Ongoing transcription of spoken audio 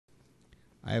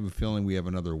I have a feeling we have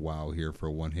another wow here for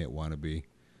a one-hit wannabe.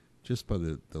 Just by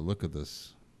the look of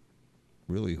this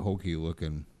really hokey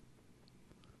looking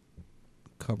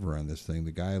cover on this thing.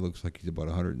 The guy looks like he's about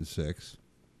 106.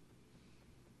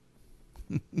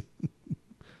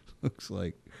 Looks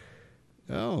like,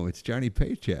 oh, it's Johnny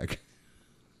Paycheck.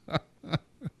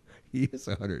 He is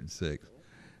 106.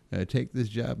 Take this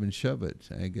job and shove it.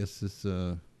 I guess this,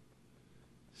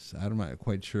 I'm not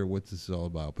quite sure what this is all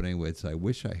about. But anyway, it's I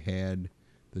wish I had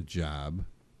the job.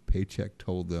 Paycheck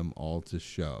told them all to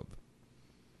shove.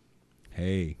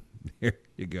 Hey, there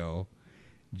you go.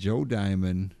 Joe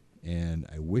Diamond and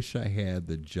I wish I had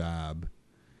the job.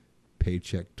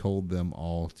 Paycheck told them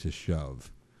all to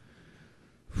shove.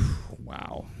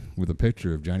 Wow. With a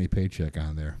picture of Johnny Paycheck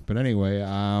on there. But anyway,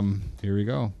 here we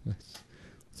go.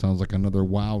 Sounds like another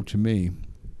wow to me.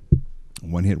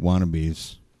 One-hit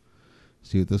wannabes.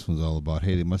 See what this one's all about.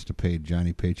 Hey, they must have paid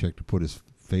Johnny Paycheck to put his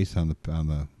face on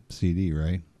the CD,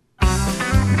 right? I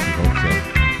hope so.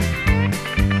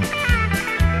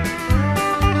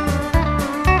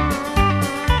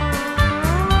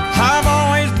 I've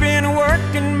always been a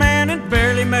working man and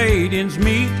barely made ends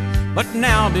meet. But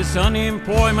now this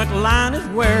unemployment line is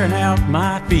wearing out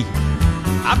my feet.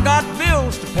 I've got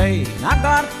bills to pay, and I've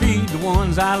got to feed the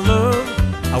ones I love.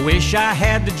 I wish I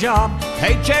had the job,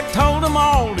 Paycheck told them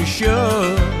all to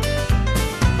shove.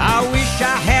 I wish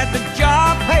I had the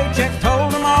job, Paycheck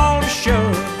told them all to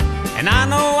shove. And I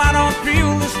know I don't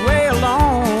feel this way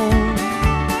alone.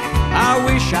 I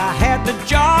wish I had the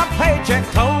job, Paycheck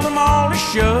told them all to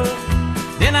shove.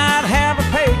 Then I'd have a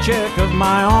paycheck of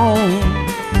my own.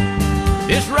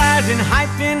 This rising,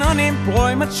 heightened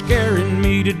unemployment scaring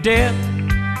me to death.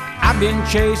 I've been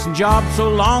chasing jobs so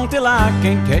long till I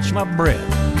can't catch my breath.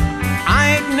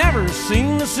 I ain't never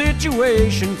seen the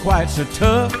situation quite so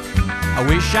tough. I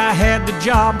wish I had the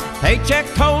job, Paycheck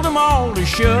told them all to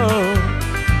shove.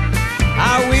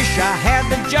 I wish I had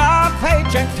the job,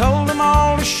 Paycheck told them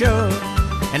all to shove.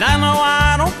 And I know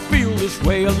I don't feel this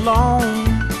way alone.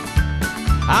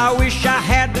 I wish I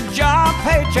had the job,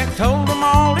 Paycheck told them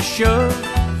all to shove.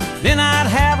 Then I'd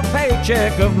have a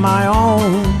paycheck of my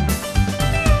own.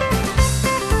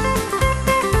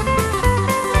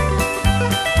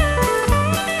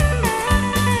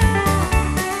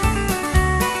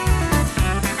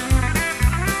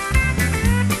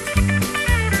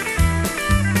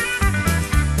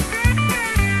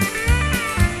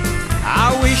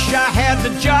 I wish I had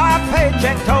the job,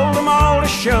 Paycheck told them all to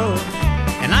shove.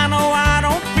 And I know I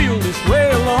don't feel this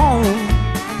way alone.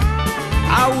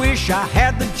 I wish I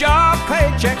had the job,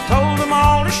 Paycheck told them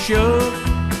all to shove.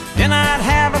 Then I'd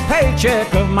have a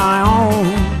paycheck of my own.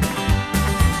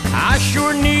 I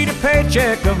sure need a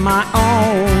paycheck of my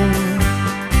own.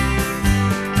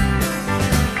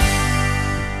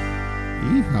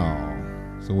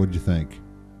 Yeehaw. So what'd you think?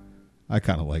 I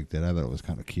kind of liked it. I thought it was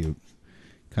kind of cute.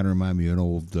 Kind of reminded me of an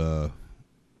old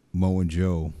Mo and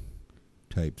Joe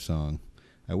type song.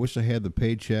 I wish I had the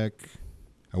paycheck.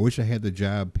 I wish I had the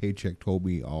job. Paycheck told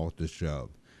me all to shove.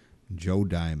 Joe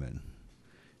Diamond.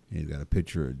 And he's got a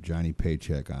picture of Johnny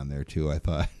Paycheck on there, too. I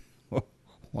thought,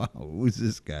 wow, who's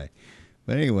this guy?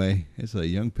 But anyway, it's a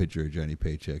young picture of Johnny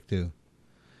Paycheck, too.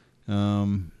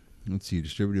 Let's see.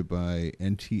 Distributed by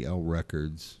NTL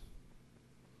Records.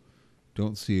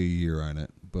 Don't see a year on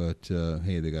it. But,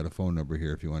 hey, they got a phone number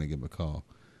here if you want to give them a call.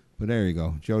 But there you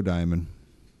go. Joe Diamond.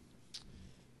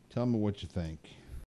 Tell me what you think.